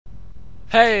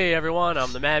Hey everyone,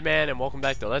 I'm the Madman and welcome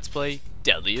back to Let's Play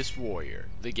Deadliest Warrior,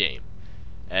 the game.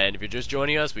 And if you're just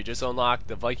joining us, we just unlocked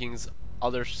the Vikings'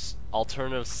 other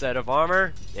alternative set of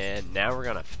armor, and now we're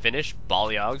gonna finish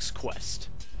Baliog's quest.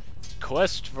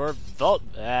 Quest for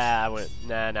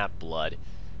not blood.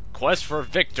 Quest for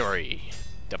victory.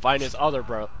 To find his other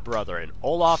brethren,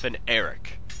 Olaf and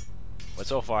Eric. But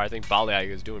so far, I think Baliog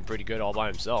is doing pretty good all by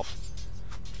himself.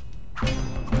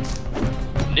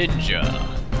 Ninja.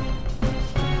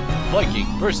 Viking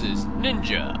versus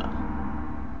Ninja.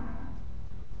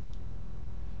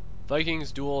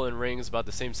 Vikings duel in rings about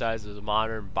the same size as a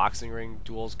modern boxing ring.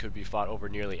 Duels could be fought over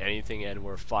nearly anything and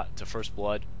were fought to first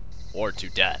blood or to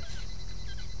death.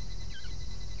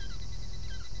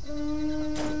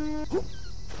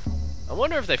 I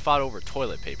wonder if they fought over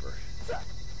toilet paper.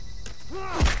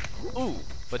 Ooh,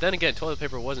 but then again, toilet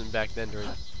paper wasn't back then during...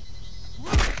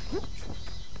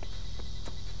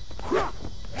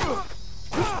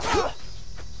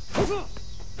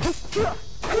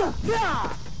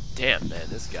 Damn, man,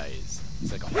 this guy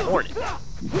he's like a hornet.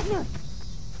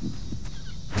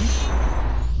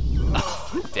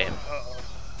 Oh, damn.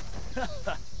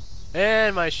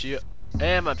 And my shield,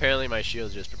 apparently my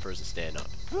shield just prefers to stand up.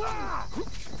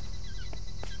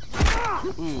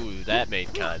 Ooh, that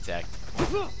made contact.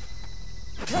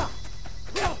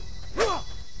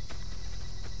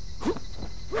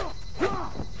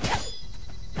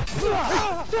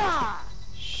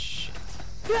 Shit.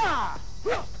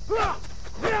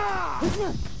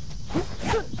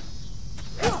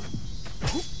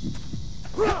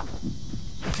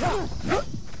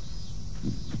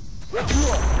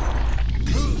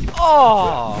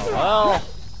 Oh, well.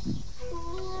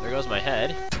 There goes my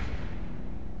head.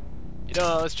 You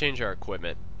know, let's change our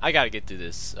equipment. I gotta get through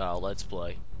this Let's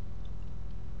Play.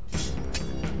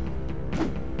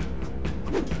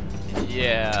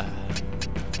 Yeah,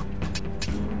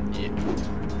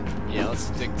 let's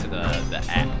stick to the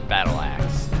battle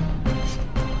axe.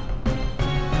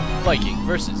 Viking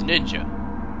versus Ninja.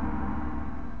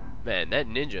 Man, that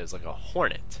ninja is like a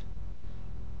hornet.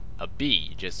 A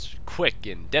bee, just quick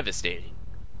and devastating.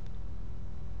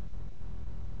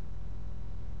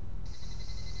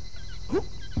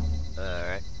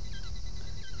 Alright.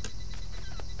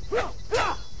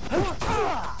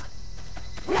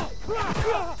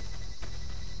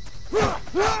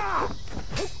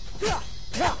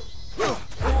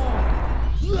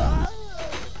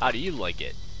 How do you like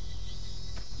it?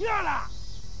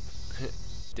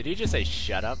 Did he just say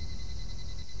shut up?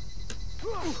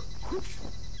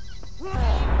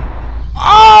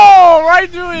 Oh! Right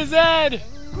through his head!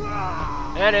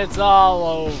 And it's all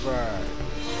over.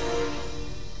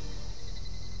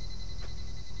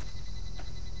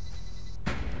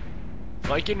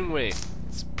 Viking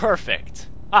wins. Perfect.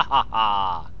 Ha ha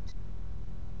ha.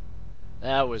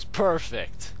 That was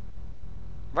perfect.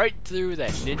 Right through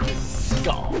that ninja's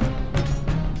skull.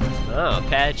 Oh,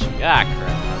 Apache. Ah,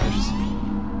 crap. Another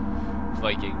speed.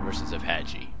 Viking versus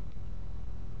Apache.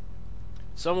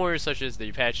 Some warriors, such as the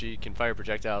Apache, can fire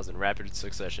projectiles in rapid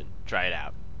succession. Try it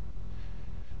out.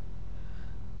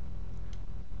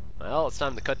 Well, it's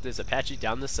time to cut this Apache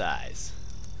down to size.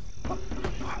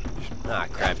 Ah,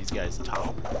 crap. He's got his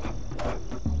tongue.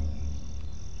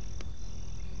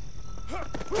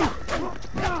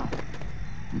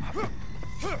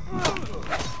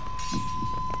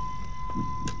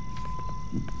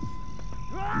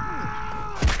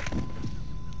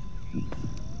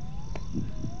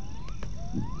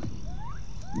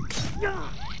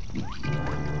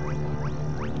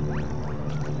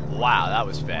 Wow, that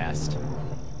was fast.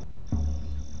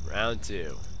 Round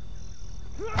 2.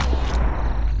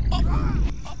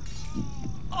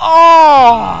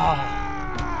 Oh!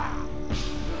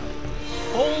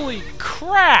 Holy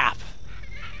crap!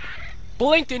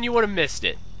 Blinked and you would have missed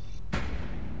it.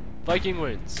 Viking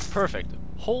wins. Perfect.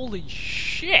 Holy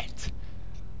shit!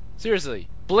 Seriously,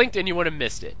 blinked and you would have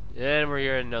missed it. And we're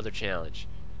here at another challenge.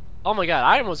 Oh my god,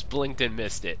 I almost blinked and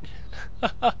missed it.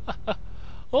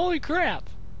 Holy crap!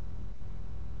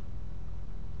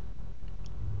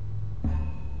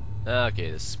 Okay,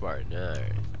 this is Spartan.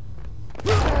 Alright.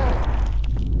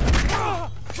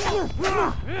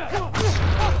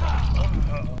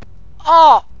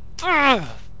 Oh!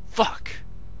 Fuck.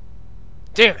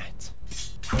 Damn it.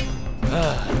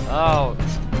 Oh.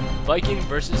 Viking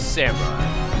versus Samurai.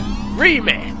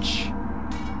 Rematch!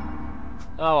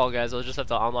 Oh well, guys, I'll just have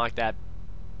to unlock that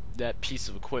piece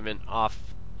of equipment off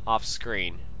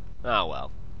screen. Oh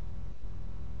well.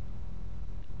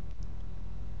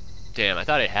 Damn, I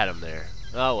thought I had him there.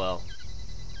 Oh well.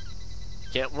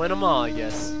 Can't win them all, I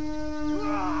guess.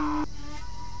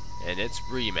 and it's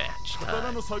rematch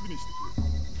time.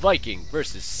 Viking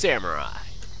versus Samurai.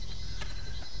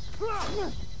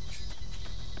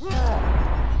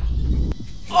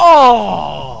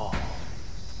 Oh!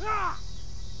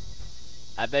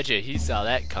 I bet you he saw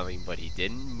that coming, but he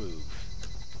didn't move.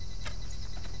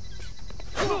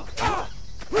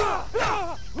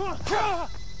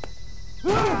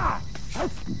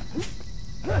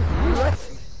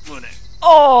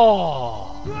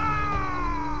 Oh!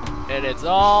 And it's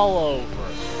all over.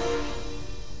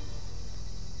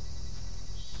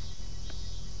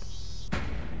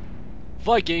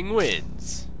 Viking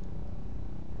wins.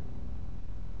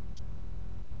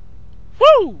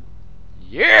 Woo!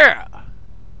 Yeah!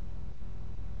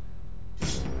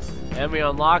 And we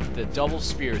unlocked the double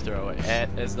spear throw.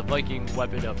 As the Viking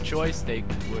weapon of choice, they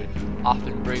would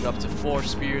often bring up to 4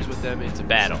 spears with them into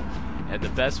battle. And the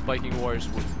best Viking warriors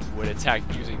would attack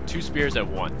using 2 spears at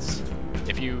once.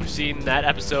 If you've seen that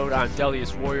episode on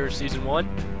Deadliest Warrior Season 1,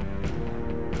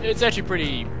 it's actually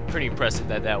pretty impressive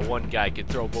that one guy could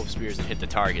throw both spears and hit the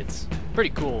targets.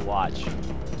 Pretty cool to watch.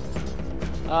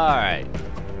 Alright,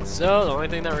 so the only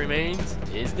thing that remains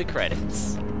is the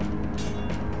credits.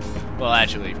 Well,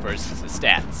 actually, first it's the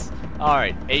stats.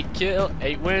 Alright,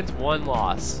 8 wins, 1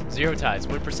 loss. 0 ties.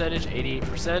 Win percentage,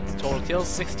 88%. Total kills,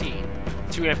 16.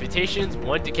 2 amputations,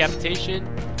 1 decapitation.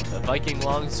 A Viking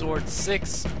longsword,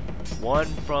 6. 1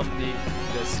 from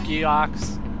the ski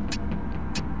ox.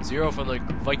 0 from the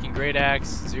Viking great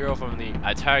axe. 0 from the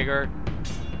tiger.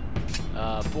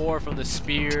 4 from the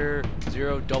spear.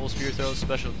 0 double spear throws.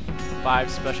 5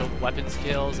 special weapons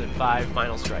kills, and 5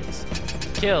 final strikes.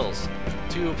 Kills: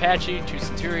 2 Apache, 2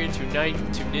 Centurion, 2 Knight,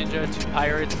 2 Ninja, 2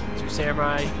 Pirates, 2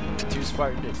 Samurai, 2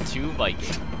 Spartan, and 2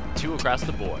 Viking. 2 across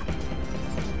the board.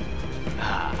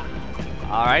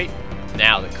 Alright,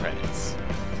 now the credits.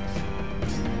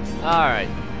 Alright.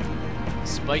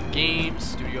 Spike Games,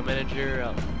 Studio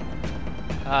Manager.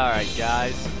 Alright,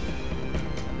 guys.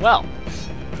 Well,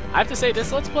 I have to say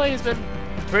this Let's Play has been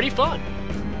pretty fun.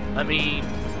 I mean,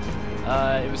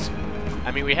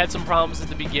 we had some problems at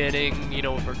the beginning, you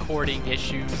know, with recording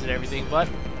issues and everything, but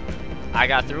I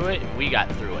got through it, and we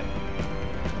got through it.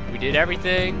 We did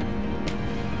everything,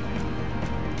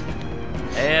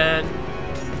 and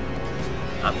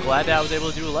I'm glad that I was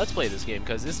able to do a Let's Play this game,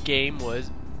 because this game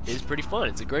is pretty fun.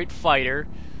 It's a great fighter,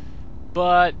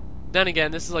 but then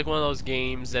again, this is like one of those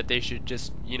games that they should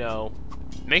just, you know,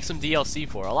 make some DLC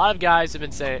for. A lot of guys have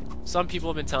been saying, some people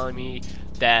have been telling me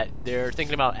that they're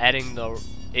thinking about adding the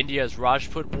India's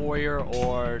Rajput Warrior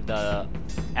or the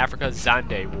Africa's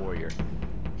Zande Warrior.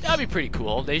 That'd be pretty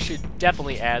cool. They should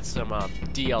definitely add some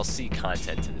DLC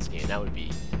content to this game. That would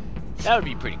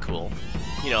be pretty cool.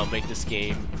 You know, make this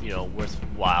game, you know,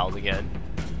 worthwhile again.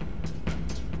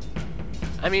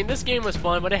 I mean, this game was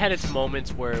fun, but it had its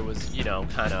moments where it was, you know,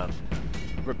 kind of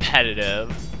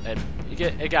repetitive, and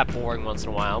it got boring once in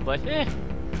a while, but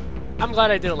I'm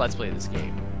glad I did a Let's Play of this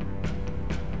game.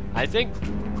 I think,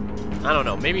 I don't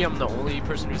know, maybe I'm the only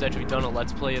person who's actually done a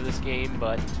Let's Play of this game,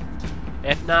 but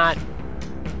if not,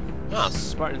 oh,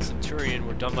 Spartan and Centurion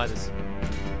were done by this.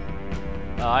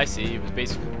 Oh, I see, it was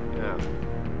basically,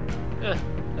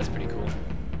 that's pretty cool.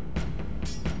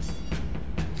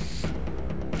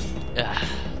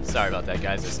 Sorry about that,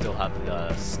 guys. I still have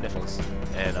the sniffles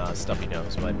and stuffy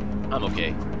nose, but I'm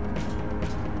okay.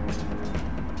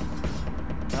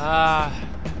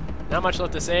 Not much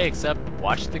left to say except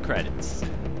watch the credits.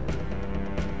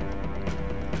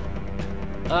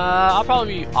 I'll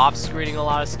probably be off-screening a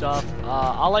lot of stuff.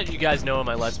 I'll let you guys know in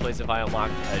my Let's Plays if I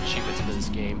unlock achievements for this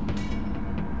game.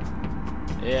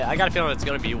 Yeah, I got a feeling it's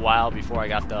going to be a while before I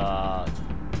got the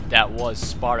That Was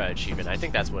Sparta achievement. I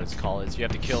think that's what it's called. Is you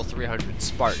have to kill 300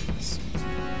 Spartans.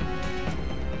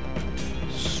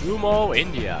 Sumo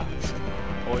India.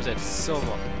 Or is it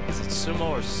Sumo? Is it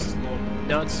Sumo or Sumo?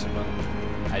 No, it's Sumo.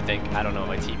 I think. I don't know.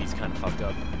 My TV's kind of fucked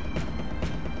up.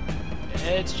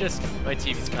 It's just, my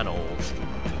TV's kind of old.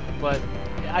 But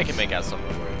I can make out some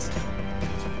of the words.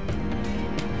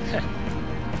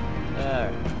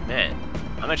 Man.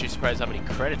 I'm actually surprised how many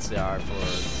credits there are for,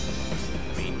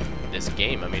 I mean, this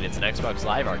game. I mean, it's an Xbox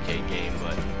Live Arcade game,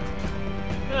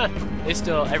 but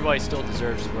everybody still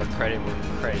deserves where credit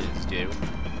is due.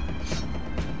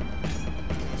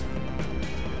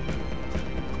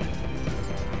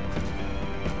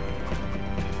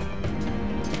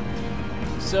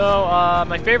 So,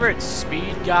 my favorite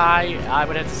speed guy, I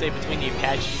would have to say between the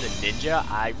Apache and the Ninja.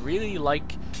 I really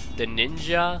like the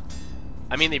Ninja.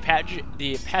 I mean, the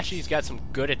Apache's got some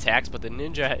good attacks, but the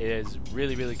Ninja is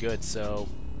really, really good, so,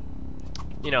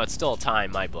 you know, it's still a tie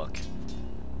in my book.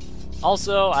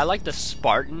 Also, I like the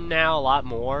Spartan now a lot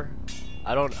more.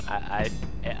 I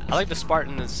like the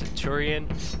Spartan and the Centurion.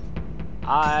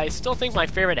 I still think my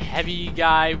favorite heavy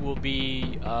guy will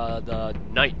be the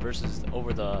Knight versus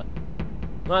over the...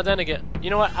 Well, then again, you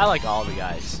know what? I like all the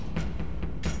guys.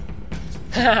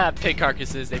 Pig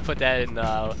carcasses, they put that in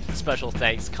special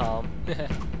thanks column.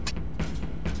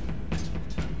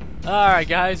 Alright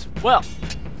guys, well.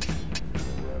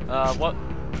 What?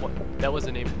 That was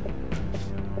the name.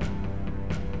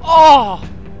 Oh!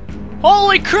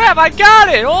 Holy crap, I got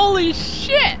it! Holy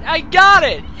shit, I got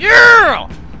it! Yeah!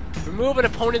 Remove an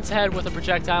opponent's head with a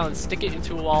projectile and stick it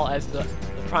into a wall as the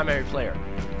primary player.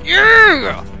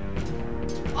 Yeah!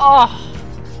 Oh!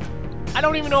 I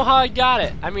don't even know how I got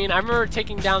it. I mean, I remember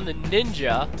taking down the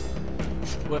ninja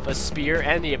with a spear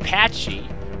and the Apache,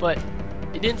 but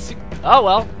it didn't... Oh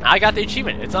well, I got the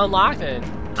achievement. It's unlocked and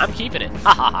I'm keeping it.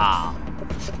 Ha ha ha!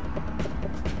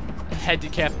 Head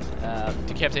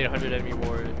decapitate 100 enemy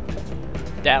warriors.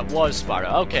 That was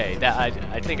Sparta. Okay, that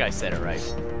I think I said it right.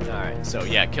 Alright, so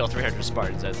yeah, kill 300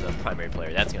 Spartans as the primary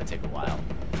player. That's gonna take a while.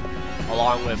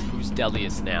 Along with who's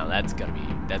deadliest now. That's gonna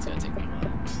take me a while.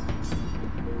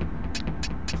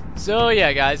 So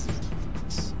yeah, guys.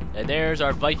 And there's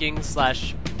our Viking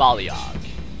slash Baliog.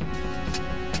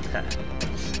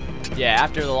 Yeah,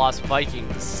 after the Lost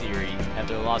Vikings series,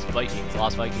 after the Lost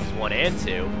Vikings 1 and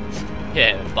 2,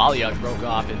 yeah, Baliog broke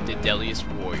off and did Deadliest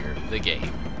Warrior, the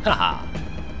game. Haha.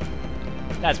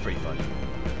 That's pretty funny.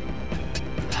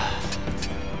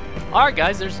 Alright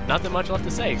guys, there's nothing much left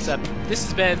to say except this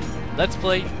has been Let's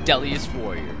Play Deadliest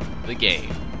Warrior, the game.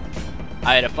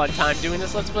 I had a fun time doing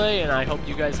this Let's Play, and I hope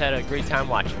you guys had a great time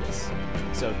watching this.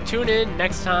 So tune in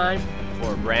next time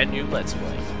for a brand new Let's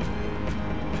Play.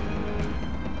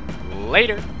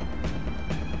 Later!